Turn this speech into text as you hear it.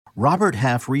Robert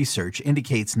Half research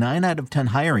indicates 9 out of 10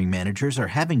 hiring managers are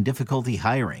having difficulty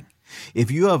hiring.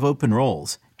 If you have open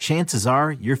roles, chances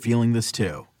are you're feeling this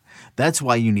too. That's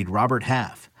why you need Robert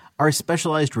Half. Our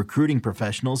specialized recruiting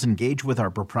professionals engage with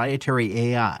our proprietary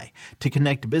AI to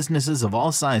connect businesses of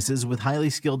all sizes with highly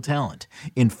skilled talent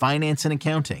in finance and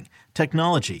accounting,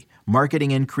 technology,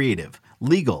 marketing and creative,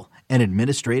 legal, and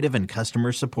administrative and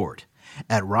customer support.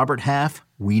 At Robert Half,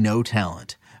 we know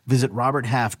talent. Visit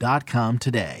roberthalf.com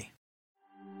today.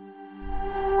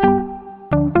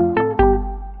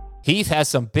 Heath has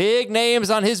some big names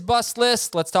on his bust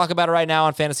list. Let's talk about it right now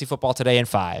on Fantasy Football Today in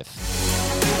 5.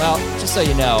 Well, just so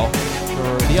you know,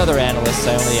 for the other analysts,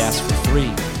 I only asked for 3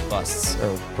 busts,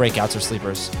 or breakouts, or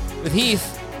sleepers. With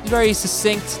Heath, he's very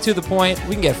succinct, to the point.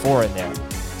 We can get 4 in there.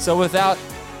 So without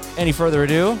any further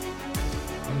ado,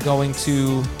 I'm going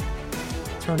to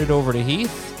turn it over to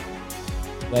Heath.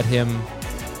 Let him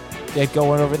get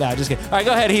going over that. Just kidding. All right,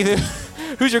 go ahead,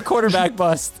 Heath. Who's your quarterback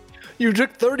bust? You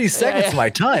took 30 seconds of my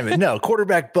time. No,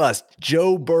 quarterback bust.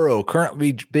 Joe Burrow,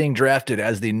 currently being drafted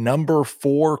as the number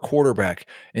 4 quarterback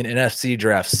in NFC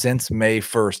drafts since May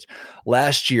 1st.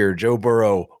 Last year, Joe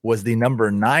Burrow was the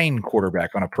number 9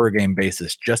 quarterback on a per-game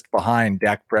basis, just behind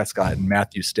Dak Prescott and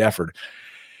Matthew Stafford.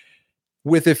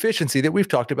 With efficiency that we've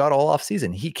talked about all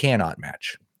offseason, he cannot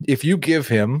match. If you give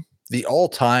him the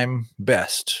all-time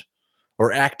best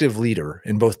or active leader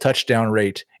in both touchdown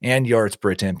rate and yards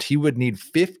per attempt, he would need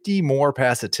 50 more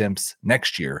pass attempts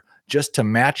next year just to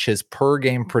match his per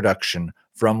game production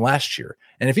from last year.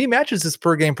 And if he matches his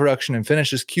per game production and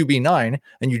finishes QB9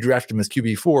 and you draft him as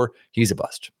QB4, he's a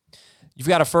bust. You've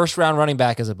got a first round running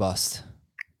back as a bust.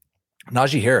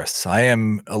 Najee Harris. I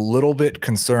am a little bit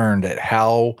concerned at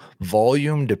how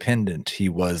volume dependent he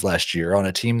was last year on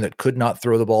a team that could not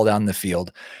throw the ball down the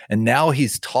field. And now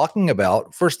he's talking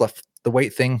about, first off, the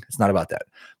weight thing, it's not about that.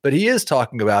 But he is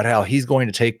talking about how he's going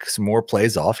to take some more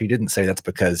plays off. He didn't say that's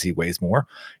because he weighs more.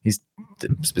 He's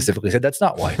specifically said that's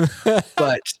not why.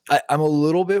 But I'm a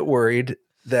little bit worried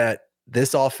that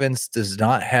this offense does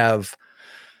not have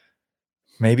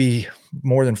maybe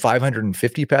more than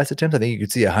 550 pass attempts. I think you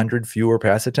could see 100 fewer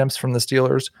pass attempts from the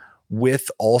Steelers, with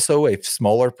also a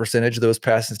smaller percentage of those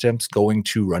pass attempts going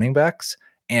to running backs,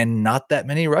 and not that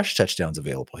many rush touchdowns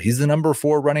available. He's the number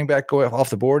 4 running back going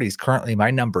off the board. He's currently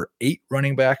my number 8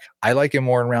 running back. I like him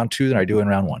more in round 2 than I do in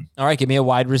round 1. All right, give me a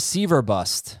wide receiver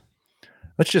bust.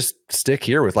 Let's just stick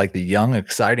here with like the young,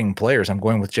 exciting players. I'm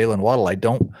going with Jalen Waddle. I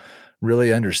don't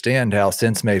really understand how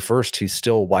since May 1st, he's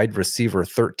still wide receiver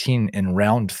 13 in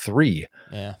round 3.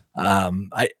 Yeah.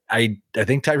 I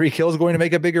think Tyreek Hill is going to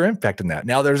make a bigger impact in that.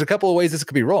 Now, there's a couple of ways this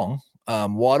could be wrong.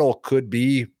 Waddle could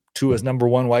be Tua's number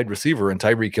 1 wide receiver, and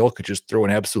Tyreek Hill could just throw an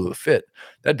absolute fit.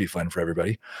 That'd be fun for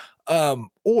everybody.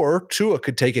 Or Tua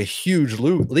could take a huge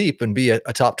leap and be a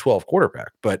top 12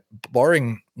 quarterback. But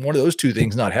barring one of those 2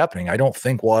 things not happening, I don't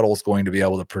think Waddle is going to be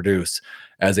able to produce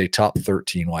as a top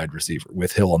 13 wide receiver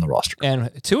with Hill on the roster.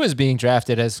 And Tua is being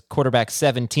drafted as quarterback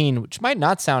 17, which might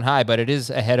not sound high, but it is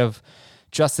ahead of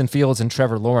Justin Fields and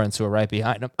Trevor Lawrence, who are right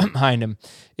behind him.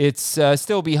 It's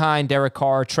still behind Derek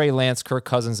Carr, Trey Lance, Kirk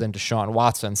Cousins, and Deshaun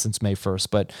Watson since May 1st.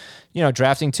 But,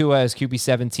 drafting Tua as QB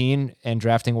 17 and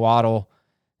drafting Waddle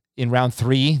in round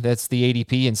 3, that's the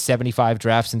ADP in 75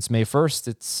 drafts since May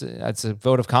 1st. That's a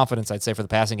vote of confidence, I'd say, for the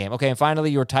passing game. Okay, and finally,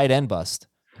 your tight end bust.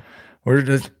 We're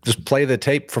just play the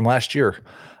tape from last year.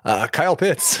 Kyle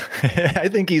Pitts. I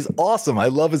think he's awesome. I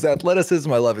love his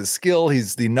athleticism. I love his skill.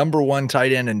 He's the number 1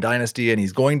 tight end in Dynasty, and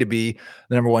he's going to be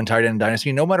the number 1 tight end in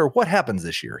Dynasty no matter what happens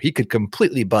this year. He could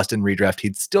completely bust in redraft.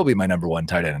 He'd still be my number 1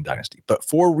 tight end in Dynasty. But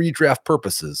for redraft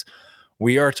purposes,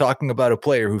 we are talking about a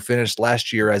player who finished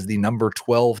last year as the number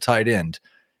 12 tight end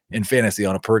in fantasy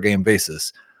on a per-game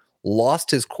basis, lost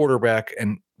his quarterback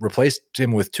and replaced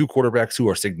him with 2 quarterbacks who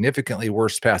are significantly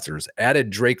worse passers, added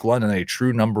Drake London, a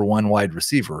true number 1 wide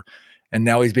receiver, and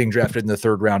now he's being drafted in the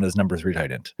 3rd round as number 3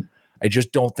 tight end. I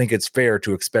just don't think it's fair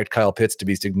to expect Kyle Pitts to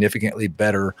be significantly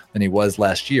better than he was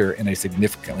last year in a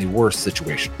significantly worse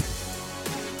situation.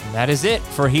 And that is it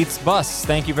for Heath's busts.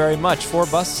 Thank you very much. 4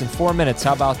 busts in 4 minutes.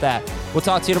 How about that? We'll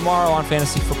talk to you tomorrow on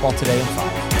Fantasy Football Today in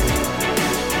 5.